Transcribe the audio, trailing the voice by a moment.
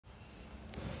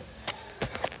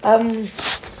Um,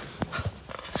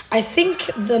 I think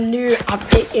the new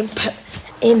update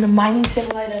in Mining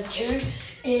Simulator 2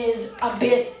 is a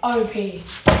bit OP.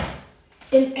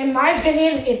 In my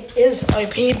opinion, it is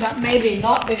OP, but maybe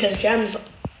not, because gems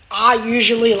are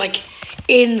usually like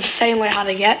insanely hard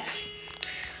to get.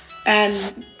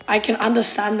 And I can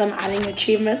understand them adding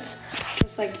achievements,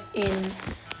 just like in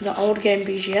the old game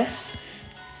BGS.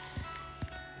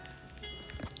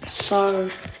 So,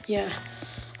 yeah.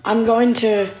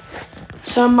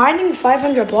 So mining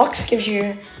 500 blocks gives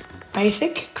you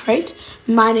basic, great.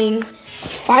 Mining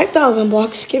 5,000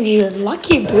 blocks gives you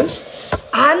lucky boost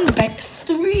and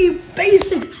 3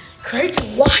 basic crates.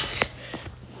 What?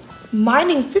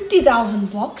 Mining 50,000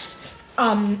 blocks.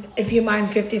 If you mine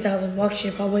 50,000 blocks,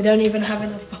 you probably don't even have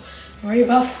enough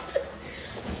rebuff.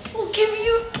 Will give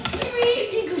you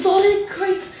 3 exotic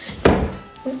crates.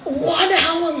 1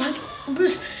 hour lucky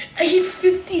boost.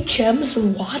 850 gems.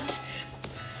 What?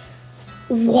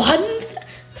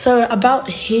 So about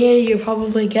here you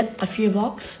probably get a few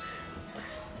blocks.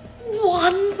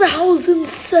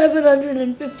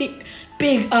 1,750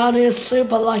 big earners,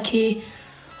 super lucky.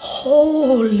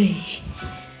 Holy.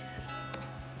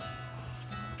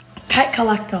 Pet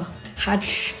collector.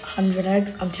 Hatch 100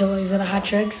 eggs until he's gonna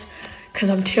hatch eggs, because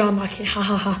I'm too unlucky.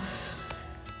 Ha.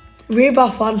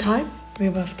 Rebuff 1 time,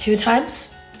 rebuff 2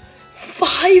 times.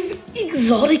 5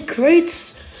 exotic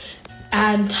crates.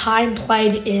 And time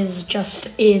played is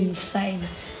just insane.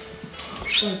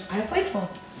 So I played for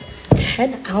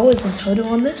 10 hours in total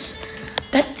on this.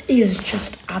 That is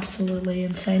just absolutely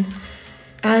insane.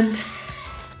 And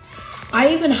I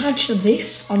even hatched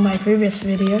this on my previous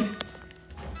video,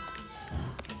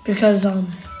 because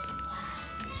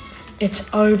it's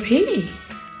OP.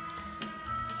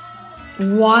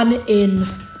 1 in,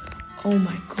 oh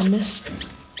my goodness,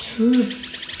 2.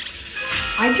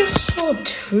 I just saw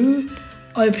 2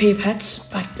 OP pets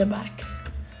back to back.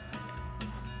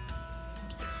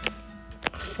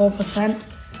 4%,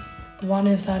 1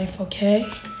 in 34k.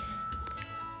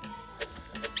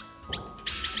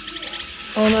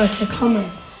 Oh no, it's a common.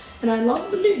 And I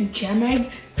love the new gem egg,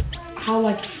 how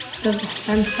like there's a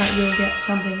sense that you'll get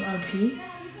something OP.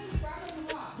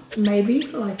 Maybe,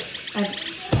 like,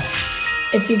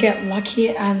 if you get lucky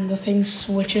and the thing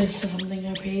switches to something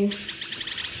OP.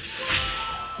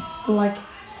 Like,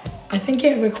 I think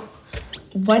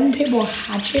when people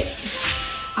hatch it,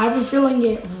 I have a feeling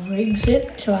it rigs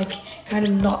it to like kind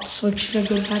of not switch to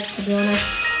good pets, to be honest,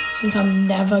 since I'm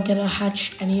never gonna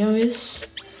hatch any of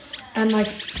this. And like,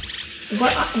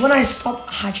 when I stop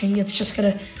hatching, it's just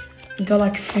gonna go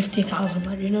like 50,000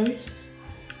 legendaries.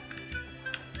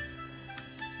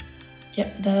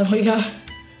 Yep, there we go.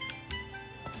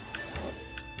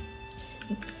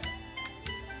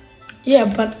 Yeah,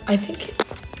 but I think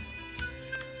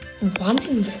 1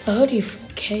 in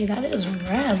 34k, that is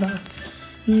rare though.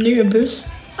 New boost.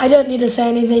 I don't need to say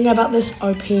anything about this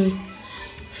OP.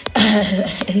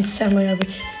 Instantly OP.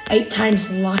 8 times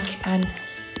luck and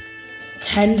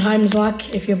 10 times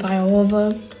luck if you buy all of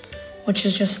them, which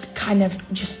is just kind of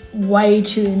just way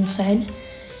too insane.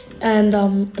 And a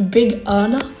big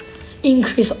earner.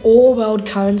 Increase all world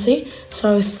currency.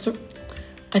 So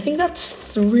I think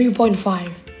that's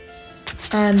 3.5.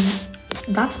 And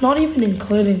that's not even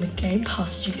including the game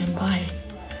passes you can buy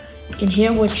in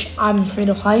here, which I'm free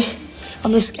to play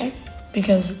on this game,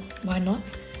 because why not?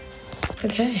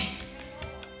 Okay.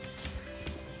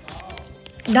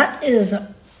 That is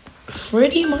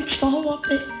pretty much the whole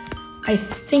update. I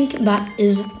think that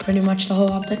is pretty much the whole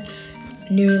update.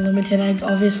 New limited egg,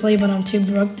 obviously, but I'm too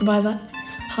broke to buy that.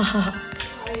 Haha.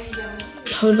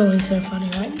 Totally so funny,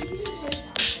 right?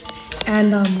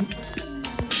 And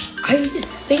I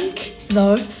think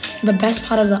though the best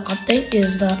part of the update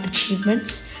is the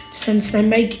achievements, since they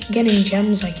make getting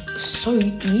gems like so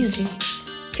easy.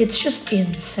 It's just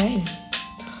insane.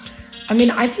 I mean,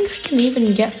 I think I can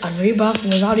even get a rebuff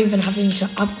without even having to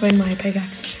upgrade my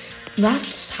pickaxe.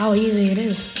 That's how easy it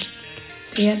is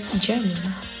to get gems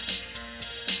now.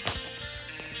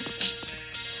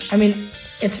 I mean,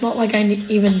 it's not like I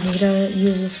even need to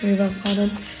use this rebuff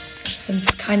button, since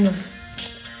kind of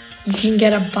you can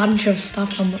get a bunch of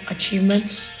stuff from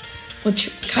achievements,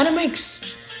 which kind of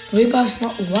makes rebuffs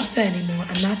not worth it anymore.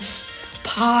 And that's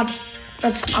a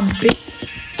bit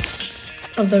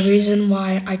of the reason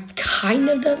why I kind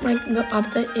of don't like the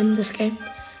update in this game.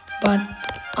 But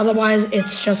otherwise,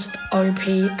 it's just OP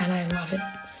and I love it.